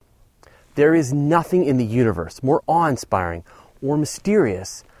There is nothing in the universe more awe-inspiring or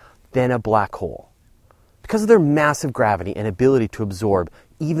mysterious than a black hole. Because of their massive gravity and ability to absorb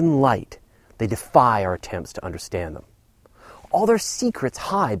even light, they defy our attempts to understand them. All their secrets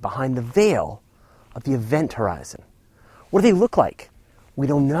hide behind the veil of the event horizon. What do they look like? We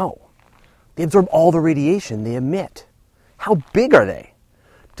don't know. They absorb all the radiation they emit. How big are they?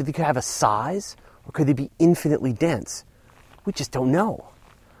 Do they have a size, or could they be infinitely dense? We just don't know.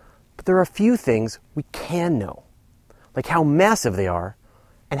 But there are a few things we can know, like how massive they are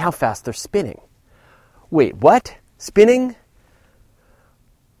and how fast they're spinning. Wait, what? Spinning?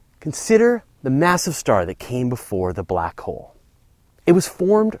 Consider the massive star that came before the black hole. It was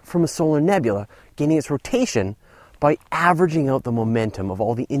formed from a solar nebula, gaining its rotation by averaging out the momentum of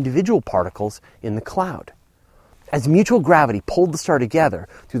all the individual particles in the cloud. As mutual gravity pulled the star together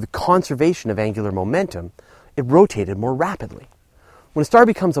through the conservation of angular momentum, it rotated more rapidly. When a star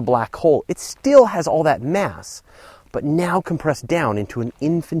becomes a black hole, it still has all that mass, but now compressed down into an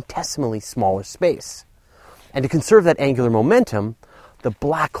infinitesimally smaller space. And to conserve that angular momentum, the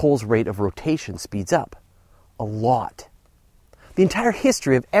black hole's rate of rotation speeds up a lot. The entire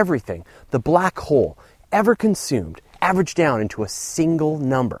history of everything the black hole ever consumed averaged down into a single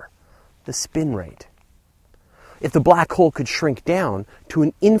number, the spin rate. If the black hole could shrink down to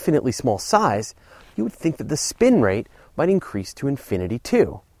an infinitely small size, you would think that the spin rate might increase to infinity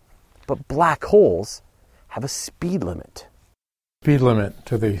too. But black holes have a speed limit. Speed limit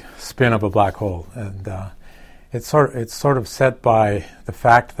to the spin of a black hole, and it's sort of set by the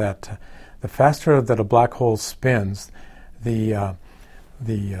fact that the faster that a black hole spins, the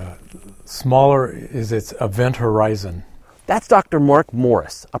smaller is its event horizon. That's Dr. Mark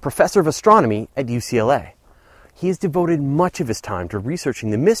Morris, a professor of astronomy at UCLA. He has devoted much of his time to researching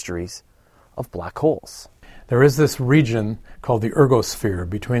the mysteries of black holes. There is this region called the ergosphere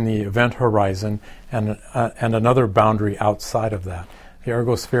between the event horizon and another boundary outside of that. The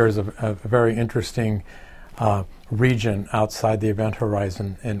ergosphere is a very interesting region outside the event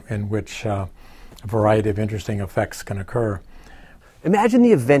horizon in which a variety of interesting effects can occur. Imagine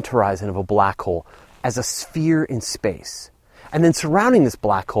the event horizon of a black hole as a sphere in space. And then surrounding this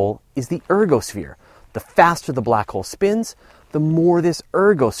black hole is the ergosphere. The faster the black hole spins, the more this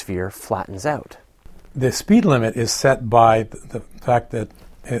ergosphere flattens out. The speed limit is set by the fact that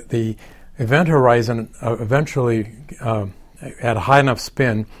the event horizon eventually, at a high enough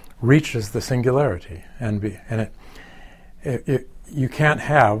spin, reaches the singularity. You can't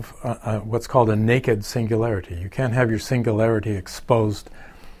have what's called a naked singularity. You can't have your singularity exposed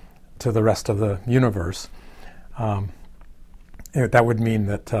to the rest of the universe. That would mean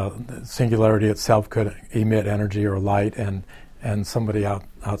that the singularity itself could emit energy or light, and somebody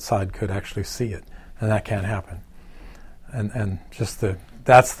outside could actually see it, and that can't happen. And just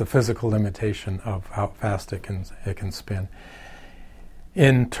that's the physical limitation of how fast it can spin.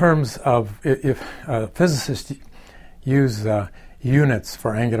 In terms of if physicists use units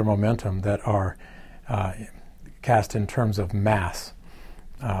for angular momentum that are cast in terms of mass,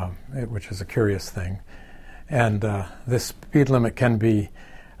 which is a curious thing. And this speed limit can be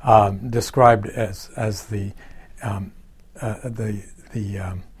described as the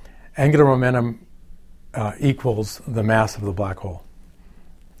angular momentum equals the mass of the black hole,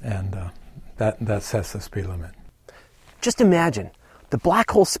 and that sets the speed limit. Just imagine, the black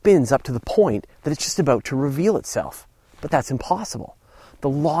hole spins up to the point that it's just about to reveal itself. But that's impossible. The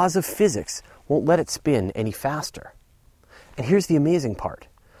laws of physics won't let it spin any faster. And here's the amazing part.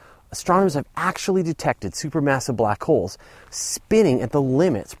 Astronomers have actually detected supermassive black holes spinning at the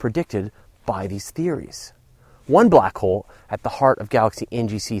limits predicted by these theories. One black hole at the heart of galaxy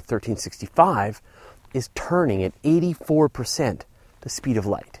NGC 1365 is turning at 84% the speed of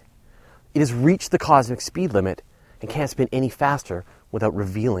light. It has reached the cosmic speed limit and can't spin any faster without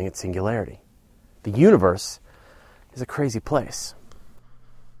revealing its singularity. The universe is a crazy place.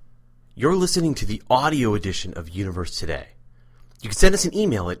 You're listening to the audio edition of Universe Today. You can send us an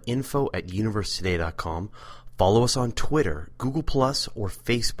email at info@universetoday.com, follow us on Twitter, Google+, or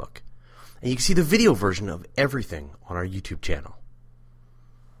Facebook. And you can see the video version of everything on our YouTube channel.